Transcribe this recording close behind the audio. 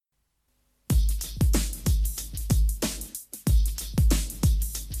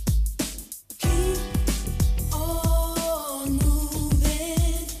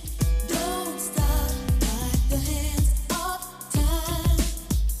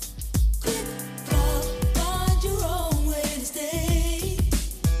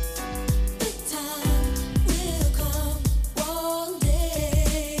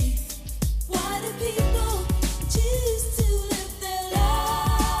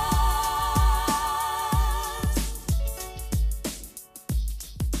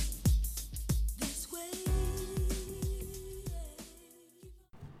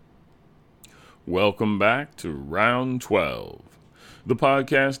Welcome back to Round 12, the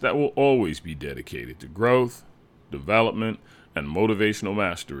podcast that will always be dedicated to growth, development, and motivational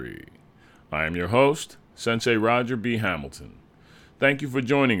mastery. I am your host, Sensei Roger B. Hamilton. Thank you for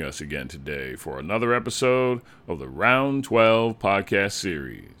joining us again today for another episode of the Round 12 podcast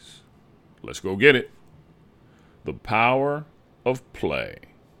series. Let's go get it. The power of play.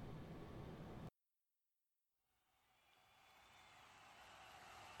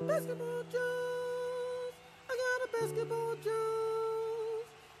 Basketball Jones, I got a basketball Jones,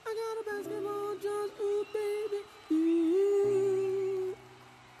 I got a basketball Jones, ooh baby, ooh.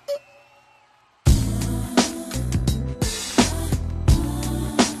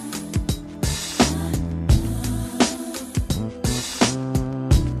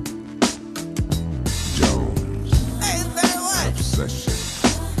 Jones, Hey, very what? obsession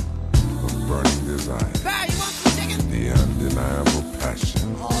of burning desire, Barry, you want some chicken? the undeniable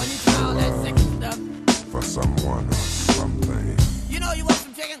passion Oh, you call that sexy stuff. for someone or something. You know you want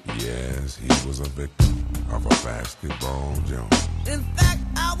some chicken? Yes, he was a victim of a basketball Jones. In fact,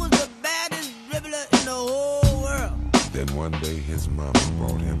 I was the baddest dribbler in the whole world. Then one day his mama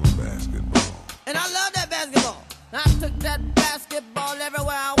bought him a basketball. And I love that basketball. I took that basketball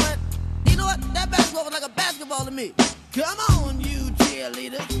everywhere I went. You know what? That basketball was like a basketball to me. Come on, you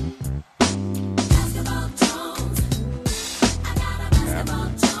cheerleaders. Basketball Jones. I got a basketball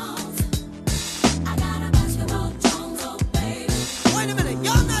Jones. I got a basketball Jones, oh baby. Wait a minute,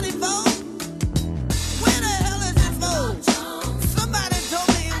 y'all not involved? Where the hell is involved? Somebody told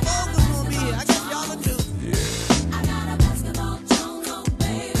me involved was gonna be here. I guess y'all are too. Yeah, I got a basketball Jones, oh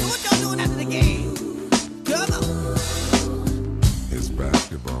baby. So what y'all doing after the game? Come on. his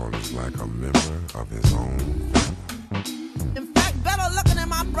basketball is like a member of his own family. In fact, better looking at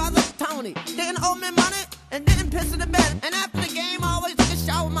my brother Tony. Didn't owe me money and didn't piss in the bed. And after the game, I always took a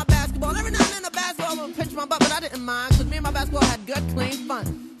shower with my basketball. Every now and then the basketball would pinch my butt, but I didn't mind because me and my basketball had good, clean fun.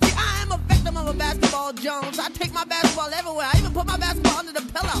 See, I am a victim of a basketball Jones. I take my basketball everywhere. I even put my basketball under the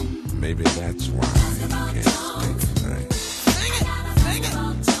pillow. Maybe that's why he can't sleep tonight. Sing it, sing it,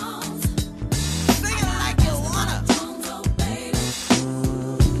 Jones. sing it like you wanna. Jones, oh baby.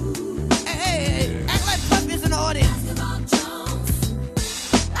 Hey, act like puppies in the audience. Basketball Jones.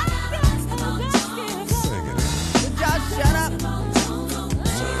 I got a basketball Jones. Sing it out. Would y'all shut up? Jones, oh baby.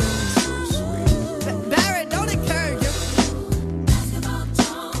 Sounds so sweet. Barry, don't encourage him. Basketball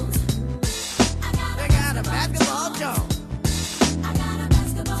Jones. They got a basketball Jones. I got a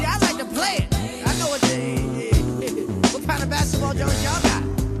basketball See, I like to play it. I know what kind of basketball Jones y'all got.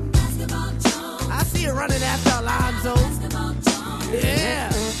 Basketball Jones. I see you running after Alonzo. Basketball Jones. Yeah.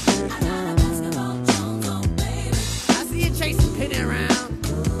 Basketball Jones, oh baby. I see you chasing Penny around.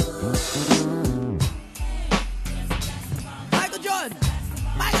 Michael Jordan,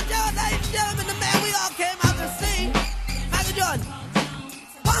 ladies and gentlemen, the man we all came out to see. Michael Jordan,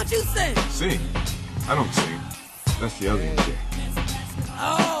 why don't you sing? Sing? I don't sing. That's the other DJ.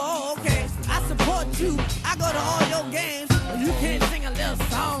 Oh, okay. I support you. I go to all your games. But you can't sing a little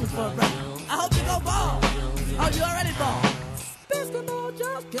song for a brother. I hope you go ball. Oh, you already ball. Basketball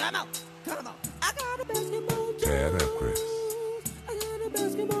Jones. Come on. Come on. I got a basketball Jones. Tear it up, Chris. I got a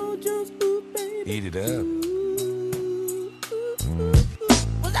basketball Jones. Ooh, baby. Eat it up.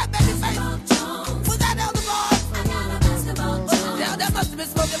 Was that Babyface? Was that Elder Boy? That must have been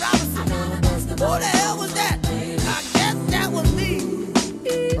Smokey Robinson. Who the hell was that? I guess that was me.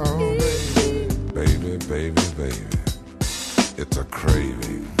 Baby. It's a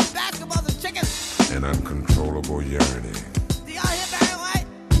craving, Basketballs and chicken. an uncontrollable yearning, Do y'all hear Barry White?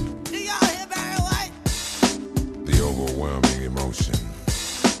 Do y'all hear Barry White? the overwhelming emotion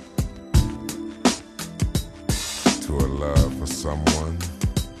to a love for someone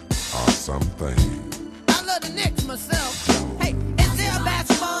or something. I love the Knicks myself. Hey, is there a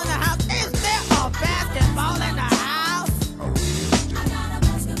basketball in the house? Is there a basketball in the house? A real deal. I got a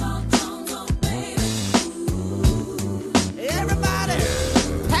basketball Jones, oh baby. Everybody,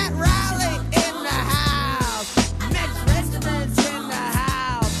 Pat Riley in the house. Mitch Richmond's in the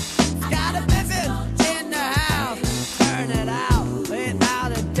house. Scottie Pippen in the house. Turn it out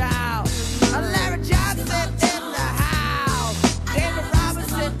without a doubt. Larry Johnson in the house. David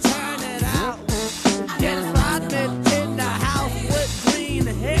Robinson, turn it out. Dennis Rodman in the house with green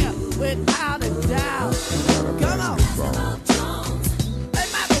hair without a doubt. Come on. Hey,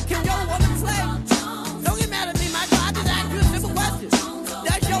 Michael, can your woman play? Don't get mad at me, Michael. I just asked you a simple question.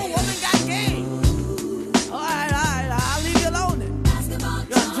 Does your woman got game? All right. I'll leave you alone then.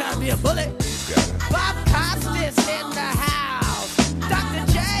 You're trying to be a bully. Bob Costas in the house. Dr.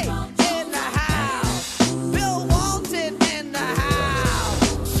 J in the house. Bill Walton in the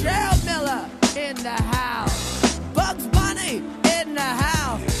house. Cheryl Miller in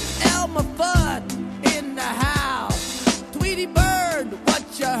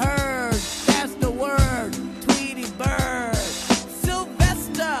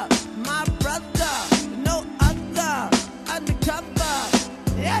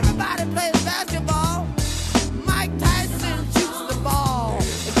Everybody plays basketball. Mike Tyson shoots the ball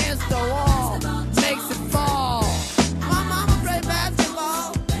against the wall, makes it fall. My mama played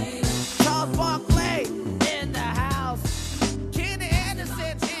basketball. Charles Barkley in the house. Kenny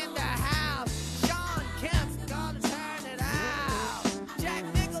Anderson in the house. Sean Kemp's gonna turn it out. Jack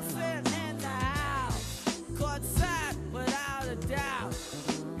Nicholson in the house. Courtside without a doubt.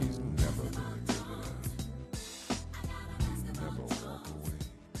 He's never gonna give it up. Never walk away.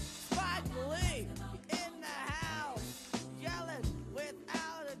 Spike Lee in the house. Yelling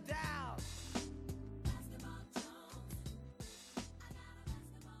without a doubt.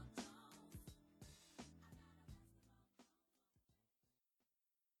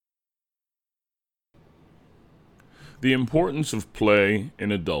 The importance of play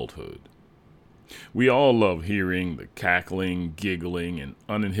in adulthood. We all love hearing the cackling, giggling, and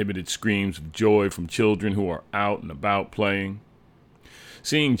uninhibited screams of joy from children who are out and about playing.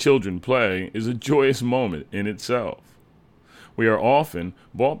 Seeing children play is a joyous moment in itself. We are often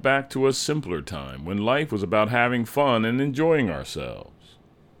brought back to a simpler time when life was about having fun and enjoying ourselves.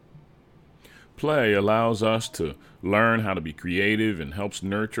 Play allows us to learn how to be creative and helps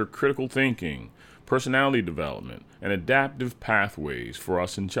nurture critical thinking, personality development, and adaptive pathways for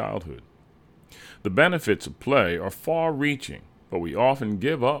us in childhood. The benefits of play are far-reaching, but we often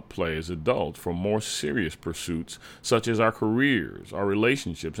give up play as adults for more serious pursuits such as our careers, our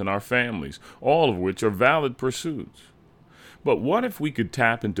relationships, and our families, all of which are valid pursuits. But what if we could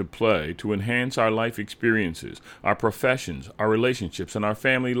tap into play to enhance our life experiences, our professions, our relationships, and our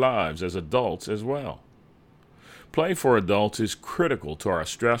family lives as adults as well? Play for adults is critical to our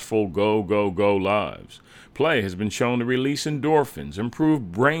stressful go, go, go lives. Play has been shown to release endorphins,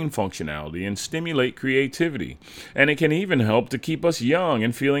 improve brain functionality, and stimulate creativity. And it can even help to keep us young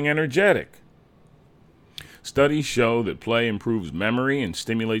and feeling energetic. Studies show that play improves memory and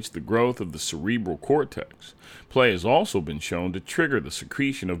stimulates the growth of the cerebral cortex. Play has also been shown to trigger the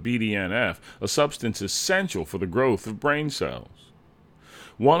secretion of BDNF, a substance essential for the growth of brain cells.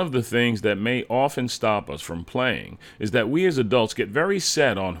 One of the things that may often stop us from playing is that we as adults get very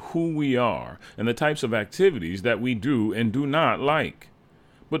set on who we are and the types of activities that we do and do not like.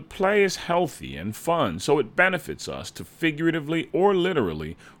 But play is healthy and fun, so it benefits us to figuratively or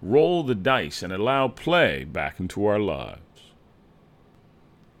literally roll the dice and allow play back into our lives.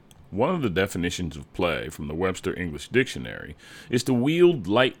 One of the definitions of play from the Webster English Dictionary is to wield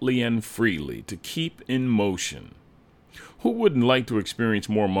lightly and freely, to keep in motion. Who wouldn't like to experience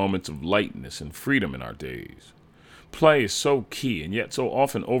more moments of lightness and freedom in our days? Play is so key and yet so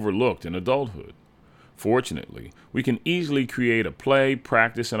often overlooked in adulthood. Fortunately, we can easily create a play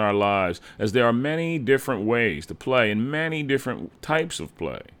practice in our lives as there are many different ways to play and many different types of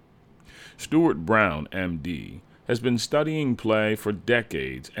play. Stuart Brown, MD, has been studying play for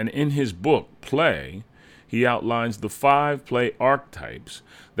decades, and in his book, Play, he outlines the 5 play archetypes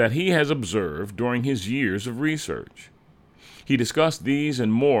that he has observed during his years of research. He discussed these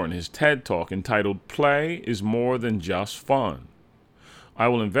and more in his TED Talk entitled Play is More Than Just Fun. I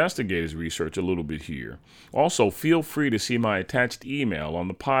will investigate his research a little bit here. Also, feel free to see my attached email on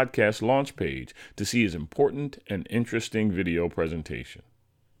the podcast launch page to see his important and interesting video presentation.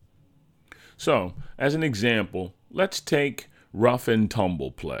 So, as an example, let's take rough and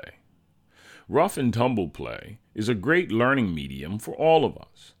tumble play. Rough and tumble play is a great learning medium for all of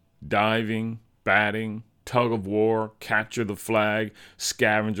us. Diving, batting, tug of war, capture the flag,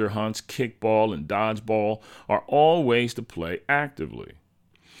 scavenger hunts, kickball, and dodgeball are all ways to play actively.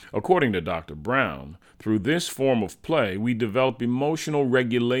 According to Dr. Brown, through this form of play, we develop emotional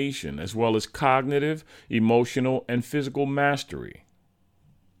regulation as well as cognitive, emotional, and physical mastery.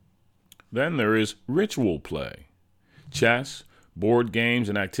 Then there is ritual play. Chess, board games,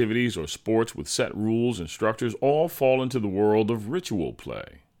 and activities or sports with set rules and structures all fall into the world of ritual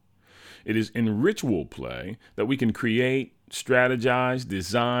play. It is in ritual play that we can create, strategize,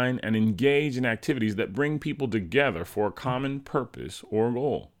 design, and engage in activities that bring people together for a common purpose or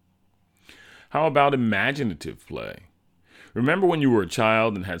goal. How about imaginative play? Remember when you were a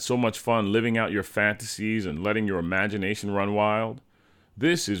child and had so much fun living out your fantasies and letting your imagination run wild?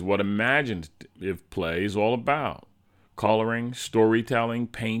 This is what imaginative play is all about. Coloring, storytelling,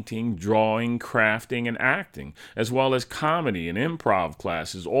 painting, drawing, crafting, and acting, as well as comedy and improv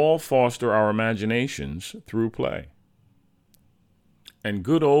classes, all foster our imaginations through play. And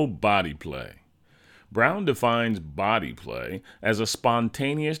good old body play. Brown defines body play as a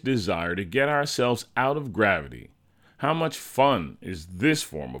spontaneous desire to get ourselves out of gravity. How much fun is this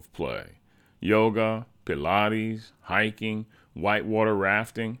form of play? Yoga, Pilates, hiking, Whitewater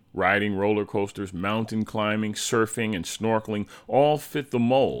rafting, riding roller coasters, mountain climbing, surfing, and snorkeling all fit the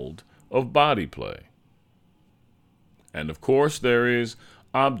mold of body play. And of course, there is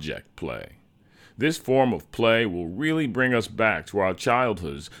object play. This form of play will really bring us back to our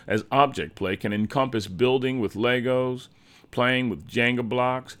childhoods, as object play can encompass building with Legos, playing with Jenga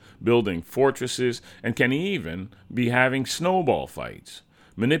blocks, building fortresses, and can even be having snowball fights.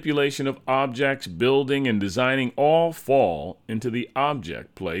 Manipulation of objects, building, and designing all fall into the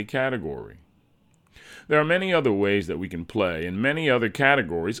object play category. There are many other ways that we can play and many other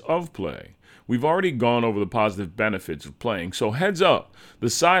categories of play. We've already gone over the positive benefits of playing, so heads up, the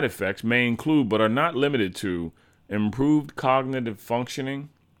side effects may include but are not limited to improved cognitive functioning,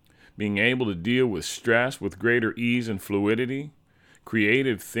 being able to deal with stress with greater ease and fluidity,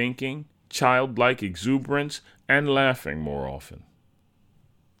 creative thinking, childlike exuberance, and laughing more often.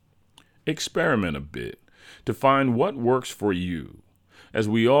 Experiment a bit to find what works for you, as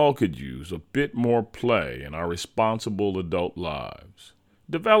we all could use a bit more play in our responsible adult lives.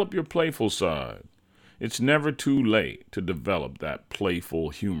 Develop your playful side. It's never too late to develop that playful,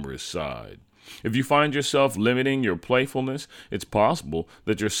 humorous side. If you find yourself limiting your playfulness, it's possible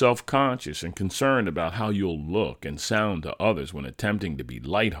that you're self-conscious and concerned about how you'll look and sound to others when attempting to be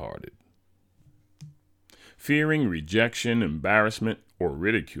lighthearted. Fearing rejection, embarrassment, or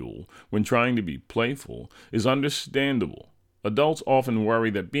ridicule when trying to be playful is understandable. Adults often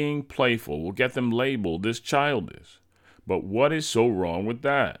worry that being playful will get them labeled as childish. But what is so wrong with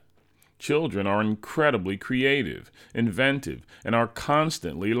that? Children are incredibly creative, inventive, and are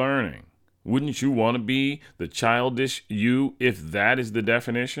constantly learning. Wouldn't you want to be the childish you if that is the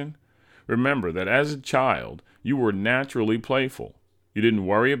definition? Remember that as a child, you were naturally playful. You didn't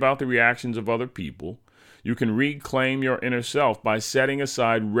worry about the reactions of other people. You can reclaim your inner self by setting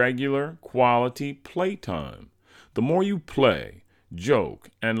aside regular, quality playtime. The more you play, joke,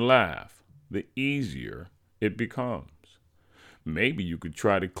 and laugh, the easier it becomes. Maybe you could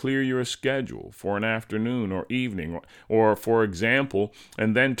try to clear your schedule for an afternoon or evening, or for example,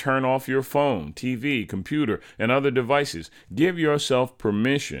 and then turn off your phone, TV, computer, and other devices. Give yourself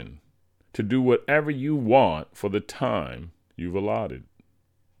permission to do whatever you want for the time you've allotted.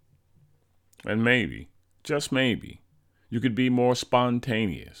 And maybe, just maybe, you could be more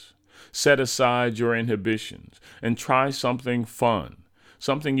spontaneous. Set aside your inhibitions and try something fun,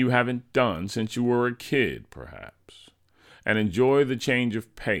 something you haven't done since you were a kid, perhaps, and enjoy the change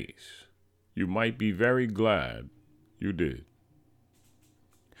of pace. You might be very glad you did.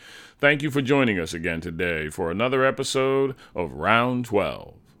 Thank you for joining us again today for another episode of Round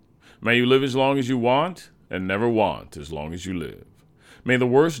 12. May you live as long as you want and never want as long as you live. May the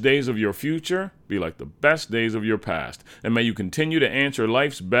worst days of your future be like the best days of your past, and may you continue to answer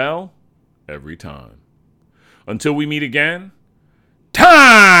life's bell every time. Until we meet again,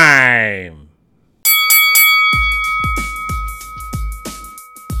 time!